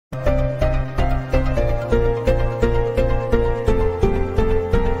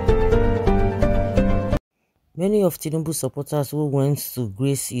Many of Tinubu's supporters who went to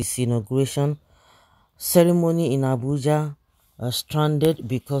grace his inauguration ceremony in Abuja are stranded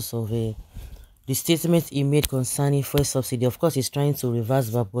because of the statement he made concerning fuel subsidy. Of course, he's trying to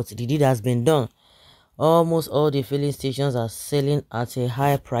reverse back, but the deed has been done. Almost all the filling stations are selling at a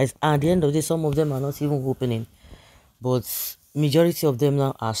higher price. And at the end of the day, some of them are not even opening. But majority of them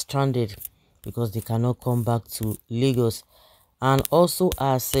now are stranded because they cannot come back to Lagos. And also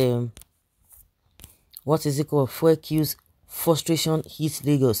as what is it called, fuel queues frustration hits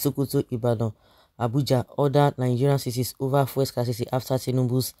Lagos, Sokoto, Ibadan, Abuja, other Nigerian cities over fuel scarcity after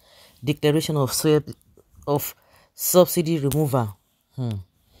Tinubu's declaration of subsidy removal.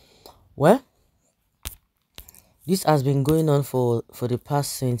 Well, this has been going on for the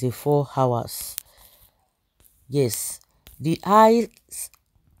past 24 hours. Yes, the highs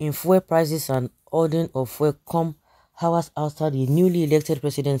in fuel prices and hoarding of fuel come hours after the newly elected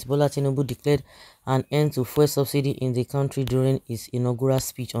President Bola Tinubu declared an end to fuel subsidy in the country during his inaugural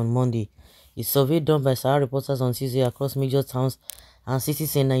speech on Monday. A survey done by Sahara reporters on Tuesday across major towns and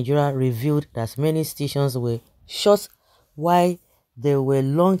cities in Nigeria revealed that many stations were shut while there were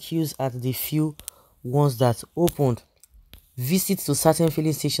long queues at the few ones that opened. Visits to certain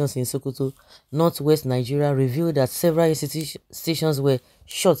filling stations in Sokoto, northwest Nigeria revealed that several stations were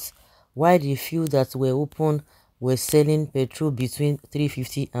shut while the few that were open were selling petrol between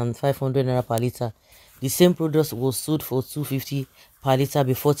 350 and 500 naira per litre. The same product was sold for 250 per litre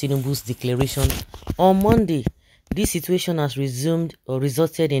before Tinubu's declaration on Monday. This situation has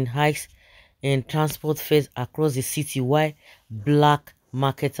resulted in hikes in transport fares across the city, while black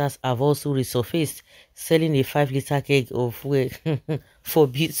marketers have also resurfaced, selling a 5-litre keg of fuel for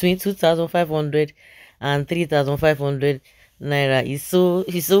between 2,500 and 3,500 naira.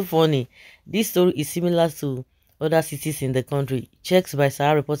 It's so funny. This story is similar to other cities in the country. Checks by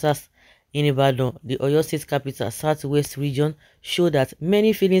Sahara reporters in Ibadan, the Oyo State capital, southwest region, show that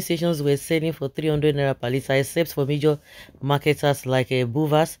many filling stations were selling for 300 naira per litre, except for major marketers like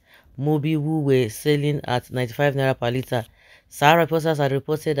Buvas, Mobi, who were selling at 95 naira per litre. Sahara reporters had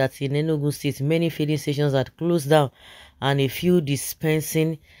reported that in Enugu State, many filling stations had closed down and a few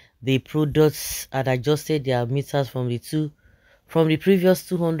dispensing the products had adjusted their meters from the previous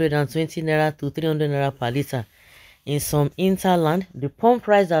 220 naira to 300 naira per litre. In some hinterland, the pump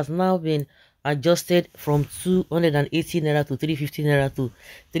price has now been adjusted from 280 naira to 350 naira to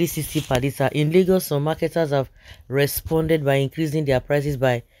 360 per litre. In Lagos, some marketers have responded by increasing their prices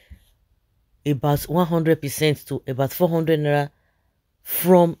by about 100% to about 400 naira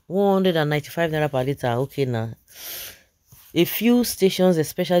from 195 naira per litre. Okay, now a few stations,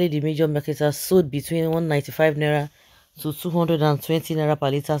 especially the major marketers, sold between 195 naira to 220 naira per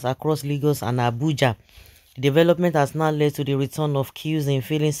litre across Lagos and Abuja. The development has now led to the return of queues in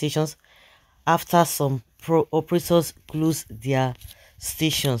filling stations after some operators closed their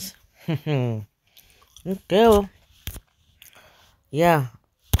stations. Okay. Yeah.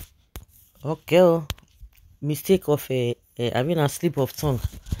 Okay. Mistake of a slip of tongue.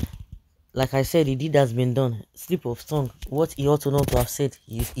 Like I said, the deed has been done. Slip of tongue. What he ought to not to have said,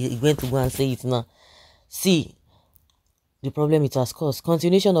 he went to go and say it now. See, the problem it has caused.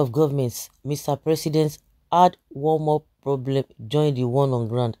 Continuation of governments. Mr. President, add one more problem, join the one on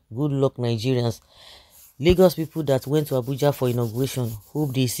ground. Good luck, Nigerians. Lagos people that went to Abuja for inauguration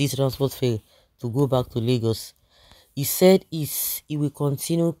hope they see transport fare to go back to Lagos. He said he will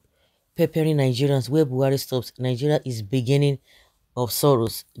continue peppering Nigerians where Buhari stops. Nigeria is beginning of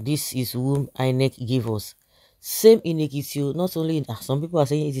sorrows. This is whom INEC gave us. Same in Ekiti. Not only in, some people are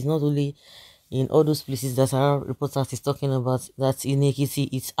saying it is not only in all those places that our reporters is talking about, that in Ekiti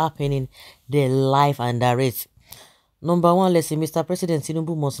it's happening there live and direct. Number one, let's say Mr. President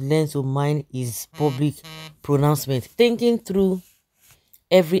Tinubu must learn to mind his public pronouncement. Thinking through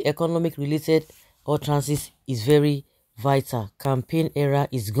every economic related utterances is very vital. Campaign era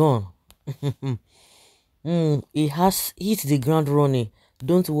is gone. He has hit the ground running.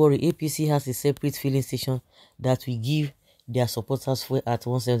 Don't worry, APC has a separate filling station that will give their supporters fuel at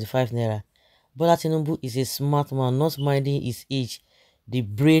 175 naira. Bola Tinubu is a smart man, not minding his age. The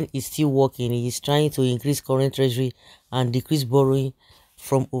brain is still working. He is trying to increase current treasury and decrease borrowing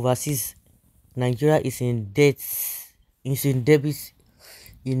from overseas. Nigeria is in debt, is in debit.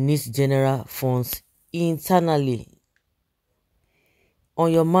 It needs general funds internally. On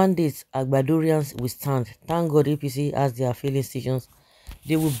your mandate, Agbadorians will stand. Thank God APC has their filling stations.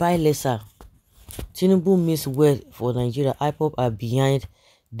 They will buy lesser. Tinubu means well for Nigeria. IPOP are behind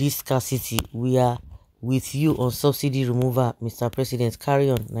this scarcity. We are with you on subsidy removal, Mr. President. Carry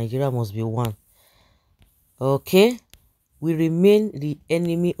on. Nigeria must be one. Okay? We remain the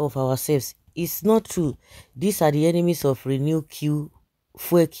enemy of ourselves. It's not true. These are the enemies of renew Q,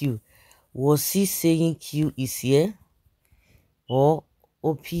 fuel Q. Was he saying Q is here or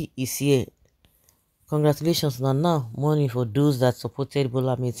OP is here? Congratulations now money for those that supported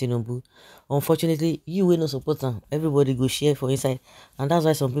Bola Ahmed Tinubu. Unfortunately, you will not support them. Everybody go share for inside, and that's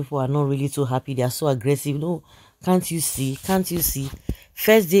why some people are not really too happy. They are so aggressive. No, can't you see? Can't you see?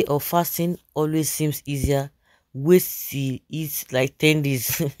 First day of fasting always seems easier. Wait till it's like 10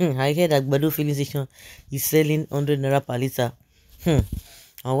 days. I heard that Gbado filling station is selling 100 naira per liter. And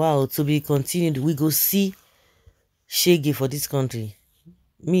wow, to be continued, we go see shege for this country.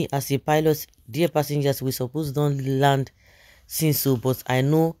 Me as a pilot, dear passengers, we suppose don't land since so, but I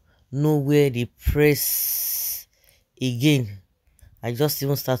know where the press again. I just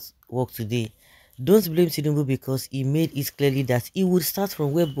even start work today. Don't blame Tinubu because he made it clearly that he would start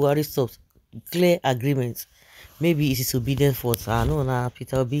from where Buhari stopped. Clear agreement. Maybe it is obedient fault. I know na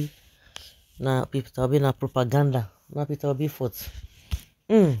Peter Obi na propaganda. Na Peter Obi fault.